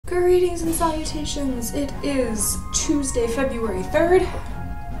Greetings and salutations! It is Tuesday, February 3rd.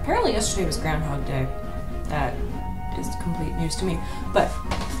 Apparently yesterday was Groundhog Day. That is complete news to me, but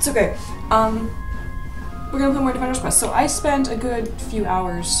it's okay. We're gonna play more Defender's Quest. So I spent a good few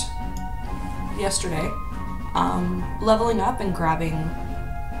hours yesterday leveling up and grabbing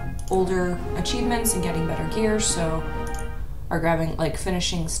older achievements and getting better gear, or grabbing, like,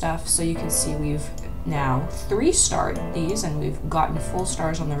 finishing stuff. So you can see we've now 3-starred these, and we've gotten full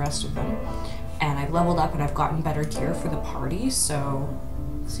stars on the rest of them. And I've leveled up and I've gotten better gear for the party, so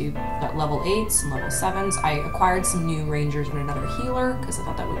see, we've got level 8s and level 7s. I acquired some new rangers and another healer, because I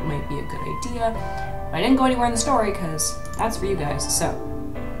thought that might be a good idea. But I didn't go anywhere in the story, because that's for you guys. So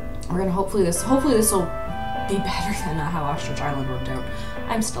we're gonna hopefully this will be better than how Ostrich Island worked out.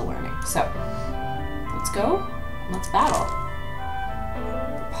 I'm still learning. So let's go, let's battle.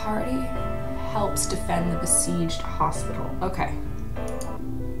 The party helps defend the besieged hospital. Okay.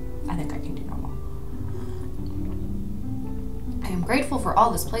 I think I can do normal. I am grateful for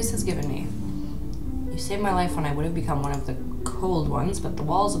all this place has given me. You saved my life when I would have become one of the cold ones, but the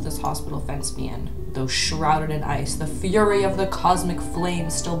walls of this hospital fenced me in. Though shrouded in ice, the fury of the cosmic flame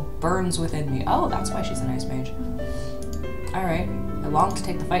still burns within me. Oh, that's why she's an ice mage. Alright. I long to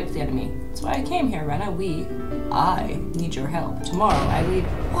take the fight to the enemy. That's why I came here, Rena. I need your help. Tomorrow I lead.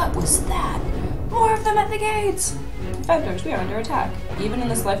 What was that? More of them at the gates! Defenders, we are under attack. Even in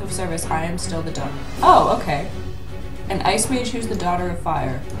this life of service, I am still the daughter. Oh, okay. An ice mage who's the daughter of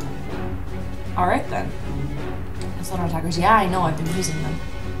fire. Alright then. Those little attackers. Yeah, I know, I've been using them.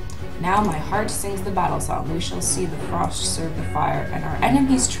 Now my heart sings the battle song. We shall see the frost serve the fire, and our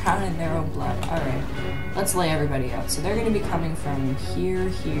enemies drown in their own blood. Alright. Let's lay everybody out. So they're going to be coming from here,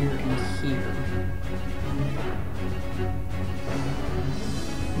 here, and here.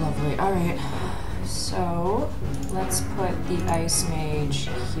 Lovely. Alright. So, let's put the Ice Mage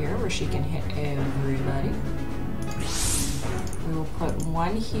here where she can hit everybody. We will put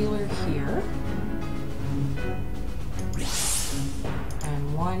one healer here.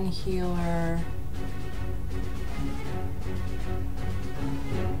 And one healer...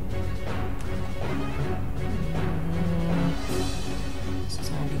 This is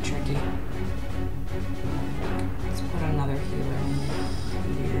going to be tricky. Let's put another healer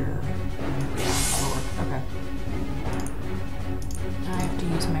here. Okay. Now I have to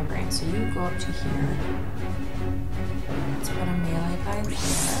use my brain. So you go up to here. Let's put a melee guy there.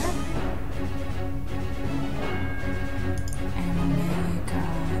 And a melee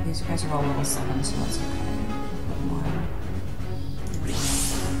guy. These guys are all level 7, so that's okay. Put one.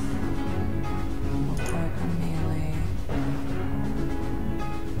 We'll put a melee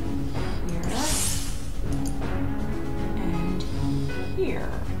here. And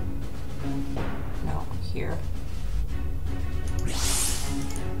here. No, here.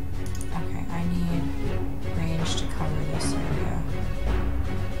 Okay, I need range to cover this area.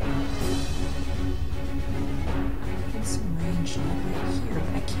 I need some range right here,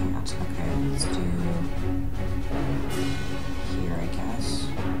 but I can't. Okay, let's do here, I guess.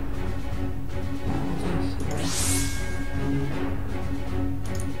 Yeah, we'll do here.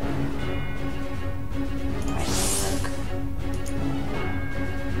 That will work.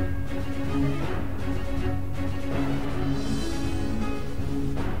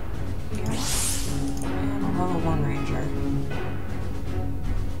 Level 1 ranger.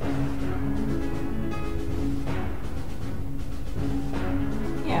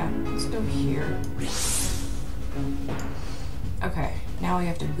 Yeah, let's go here. Okay, now we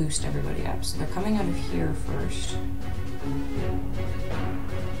have to boost everybody up. So they're coming out of here first.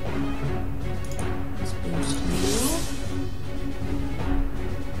 Let's boost you.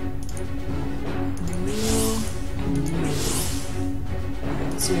 And you. Okay,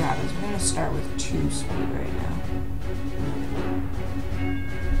 let's see what happens. We're going to start with 2 speed right now.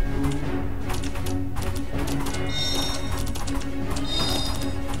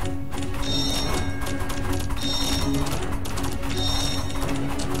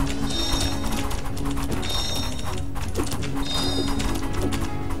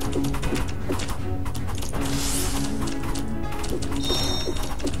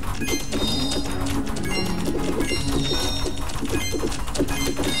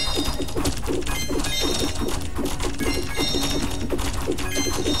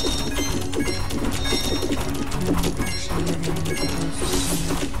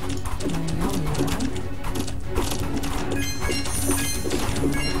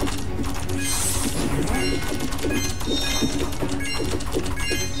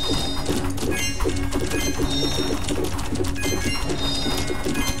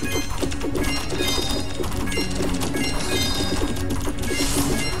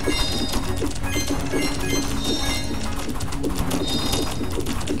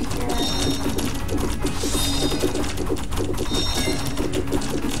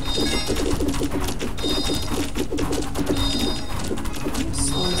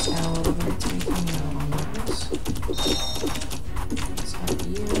 Let's have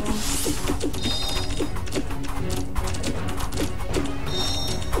you.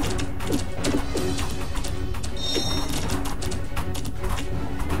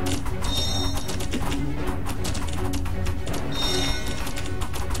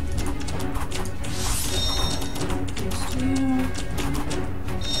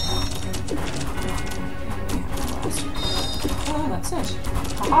 Oh, that's it.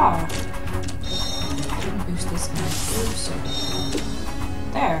 Haha. Boost this guy. Oops.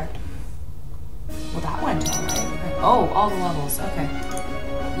 There. Well, that went alright. Oh, all the levels. Okay.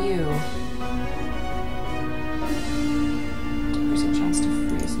 You. 10% chance to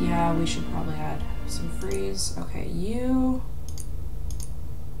freeze. Yeah, we should probably add some freeze. Okay, you.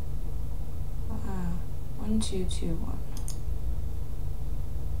 1, 2, 2, 1.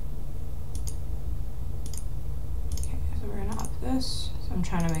 Okay, so we're gonna up this. So I'm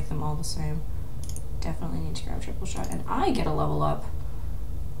trying to make them all the same. Definitely need to grab triple shot, and I get a level up.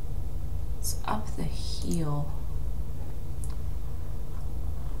 Let's up the heal.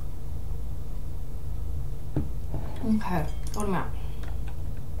 Okay, go to map.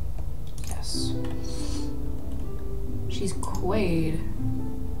 Yes. She's Quaid.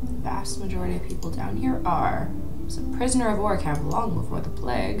 The vast majority of people down here are. Was a prisoner of war camp long before the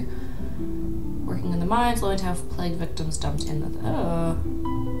plague. Working in the mines, low to have plague victims dumped in the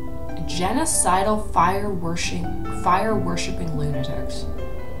genocidal fire-worshipping lunatics.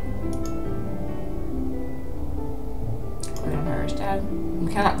 We're Empire's dead.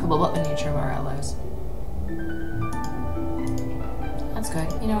 We cannot quibble about the nature of our allies. That's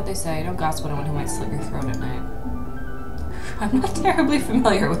good. You know what they say, don't gossip with anyone who might slit your throat at night. I'm not terribly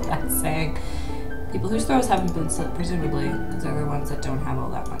familiar with that saying. People whose throats haven't been slit, presumably, because they're the ones that don't have all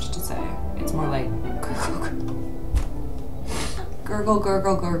that much to say. It's more like gurgle,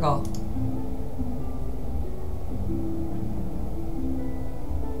 gurgle, gurgle.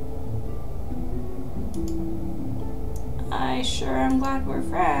 I sure am glad we're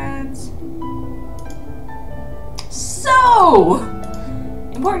friends. So,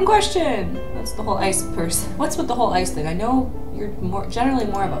 important question. What's the whole ice person? What's with the whole ice thing? I know you're generally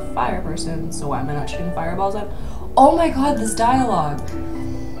more of a fire person, so why am I not shooting fireballs at? Oh my god, this dialogue.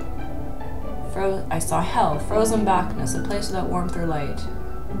 I saw hell, frozen backness, a place without warmth or light.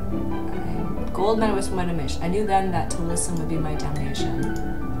 Gold men whispered my damnation. I knew then that to listen would be my damnation.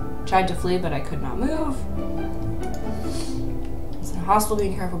 Tried to flee, but I could not move. It's in a hospital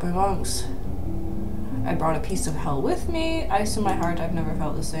being careful by monks. I brought a piece of hell with me. Ice in my heart, I've never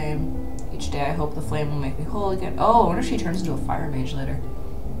felt the same. Each day I hope the flame will make me whole again. Oh, I wonder if she turns into a fire mage later.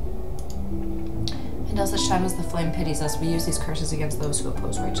 Until such time as the flame pities us, we use these curses against those who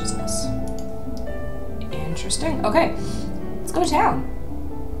oppose righteousness. Interesting. Okay, let's go to town.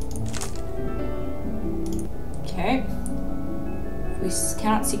 Okay. If we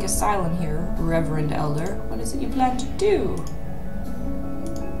cannot seek asylum here, Reverend Elder, what is it you plan to do?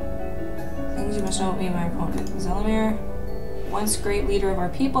 Things you must know about me and my opponent. Zelamir, once great leader of our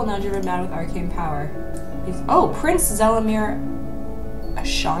people, now driven mad with arcane power. Oh, Prince Zelamir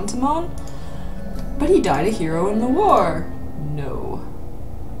Ashantamon? But he died a hero in the war. No.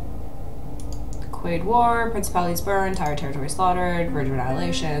 The Quaid War, principalities burned, entire territory slaughtered, verge of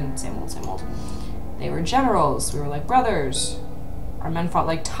annihilation, same old, same old. They were generals, we were like brothers. Our men fought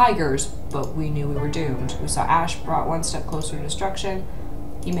like tigers, but we knew we were doomed. We saw Ash brought one step closer to destruction.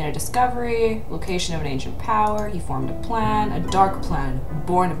 He made a discovery, location of an ancient power, he formed a plan, a dark plan,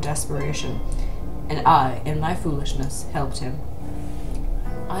 born of desperation. And I, in my foolishness, helped him.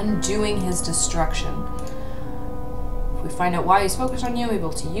 Undoing his destruction. If we find out why he's focused on you, we'll be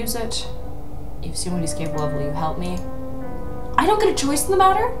able to use it. You've seen what he's capable of, will you help me? I don't get a choice in the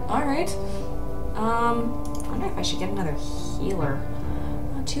matter? Alright. I wonder if I should get another healer.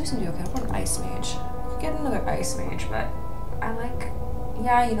 Two seem to be okay. What an ice mage? I could get another ice mage, but I like...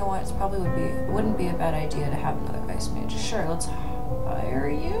 Yeah, you know what? It probably wouldn't be a bad idea to have another ice mage. Sure, let's hire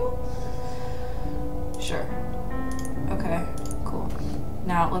you? Sure. Okay, cool.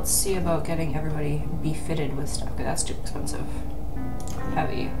 Now, let's see about getting everybody befitted with stuff. Okay, that's too expensive.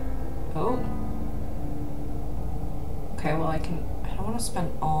 Heavy. Oh. Okay, well I don't want to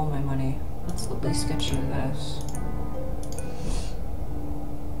spend all my money. Let's at least get you this.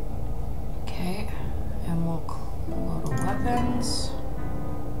 Okay, and we'll load of weapons.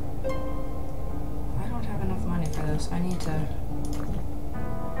 I don't have enough money for this. I need to...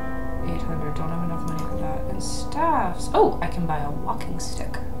 800, don't have enough money for that. And staffs. Oh, I can buy a walking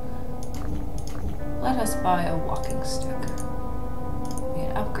stick. Let us buy a walking stick. Be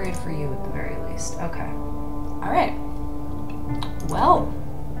an upgrade for you at the very least. Okay. Alright. Well.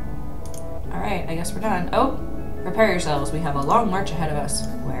 Alright, I guess we're done. Oh, Prepare yourselves, we have a long march ahead of us.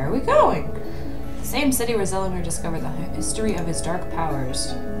 Where are we going? The same city where Zelimir discovered the history of his dark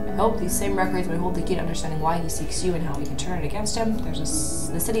powers. I hope these same records may hold the key to understanding why he seeks you and how we can turn it against him. The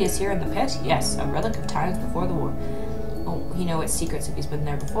city is here in the pit? Yes, a relic of times before the war. Oh, he knows its secrets if he's been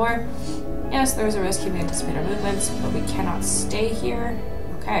there before. Yes, there is a risk he may anticipate our movements, but we cannot stay here.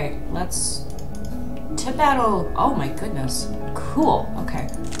 Okay, let's... to battle! Oh my goodness. Cool. Okay.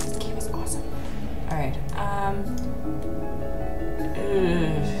 This game is awesome. Alright,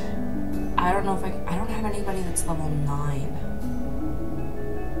 I don't know if I don't have anybody that's level 9.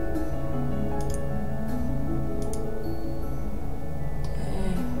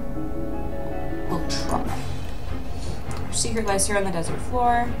 We'll try. Our secret lies here on the desert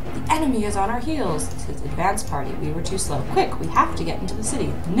floor. The enemy is on our heels. It's his advance party. We were too slow. Quick, we have to get into the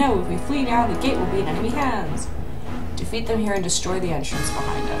city. No, if we flee now, the gate will be in enemy hands. Defeat them here and destroy the entrance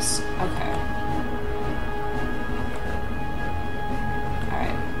behind us. Okay.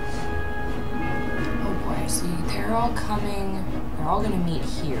 Alright. Oh boy, see, they're all coming. They're all gonna meet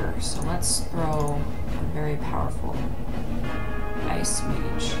here. So let's throw a very powerful ice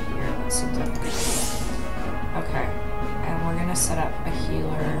mage here. That seems like a good idea. Okay. And we're gonna set up a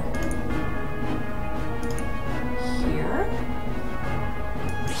healer here.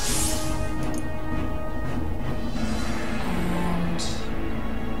 And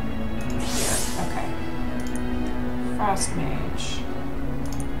here. Okay. Frost mage.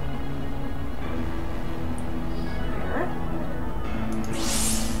 Here.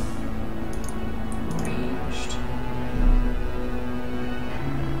 Ranged.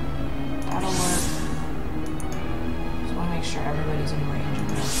 That'll work. Make sure everybody's in range of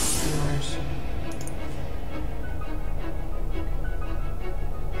those healers.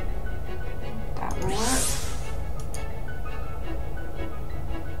 That will work.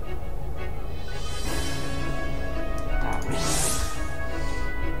 That will work.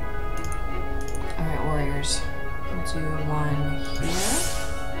 Alright, warriors. We'll do one here.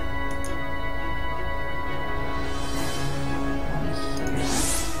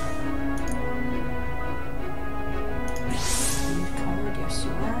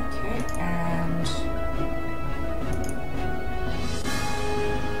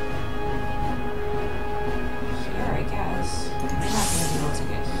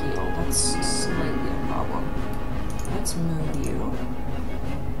 Let's move you.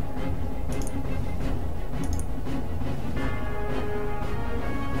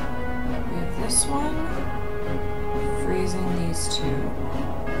 We have this one. Freezing these two.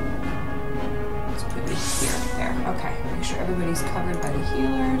 Let's put you here. There. Okay. Make sure everybody's covered by the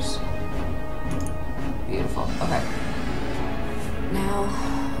healers. Beautiful. Okay. Now,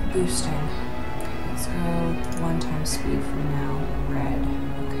 boosting. Okay, let's go 1 time speed from now. Red.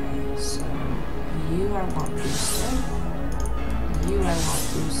 Okay, so you I want boosted. You I want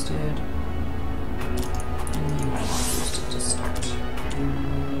boosted. And you I want boosted to start. Okay,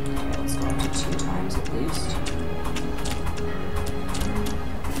 let's go up to 2 times at least.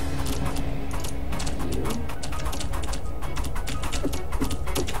 You.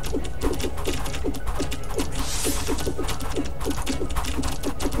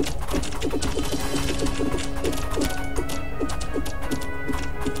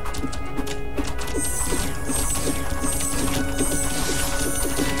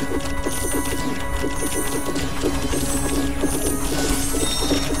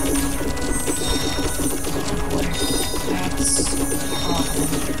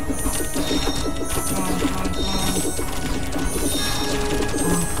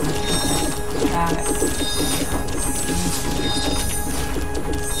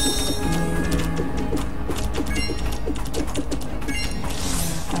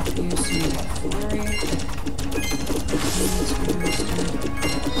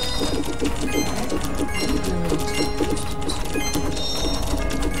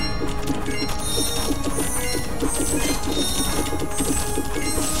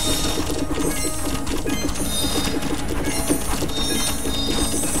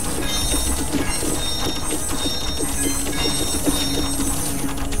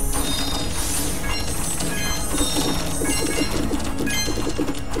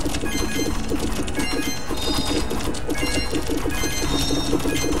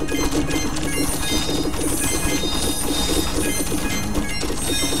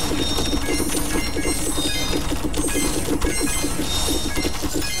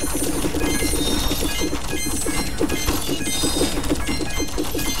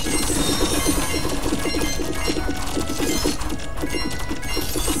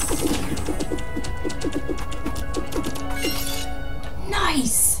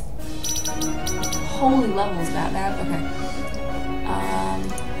 holy levels, Batman. Okay.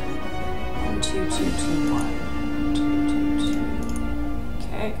 1, 2, 2, 2, 1. 2, 2, 2.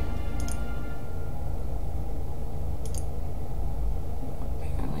 Okay.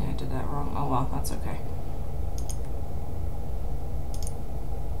 Apparently I did that wrong. Oh well, that's okay.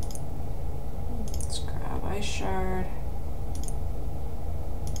 Let's grab ice shard.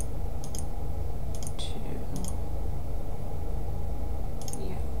 2.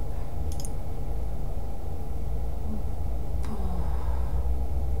 Yep.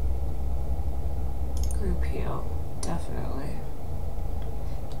 Group heal, definitely.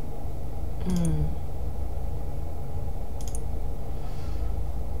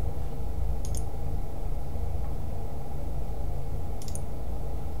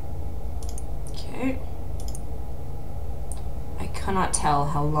 Okay. I cannot tell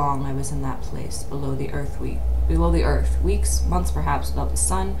how long I was in that place below the earth, weeks, months perhaps, without the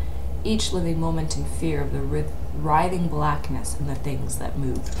sun, each living moment in fear of the writhing blackness and the things that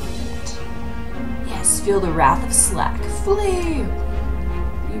moved within it. Yes, feel the wrath of Slack. Flee!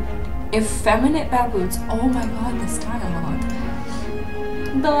 You effeminate baboons. Oh my god, this dialogue.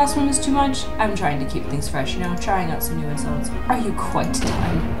 The last one is too much. I'm trying to keep things fresh, you know, trying out some new insults. Are you quite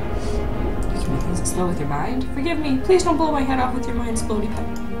done? You can make things explode with your mind? Forgive me. Please don't blow my head off with your mind, Splody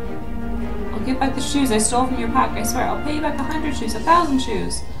Pet. I'll give back the shoes I stole from your pack. I swear, I'll pay you back 100 shoes, 1,000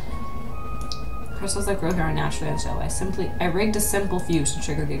 shoes. Crystals that grow here are naturally unstable. I rigged a simple fuse to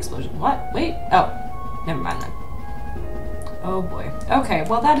trigger the explosion. What? Wait. Oh. Never mind then. Oh boy. Okay,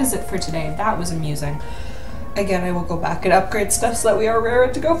 well that is it for today. That was amusing. Again, I will go back and upgrade stuff so that we are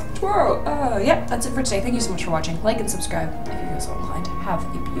raring to go for tomorrow. Yep, that's it for today. Thank you so much for watching. Like and subscribe if you feel so inclined. Have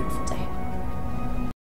a beautiful day.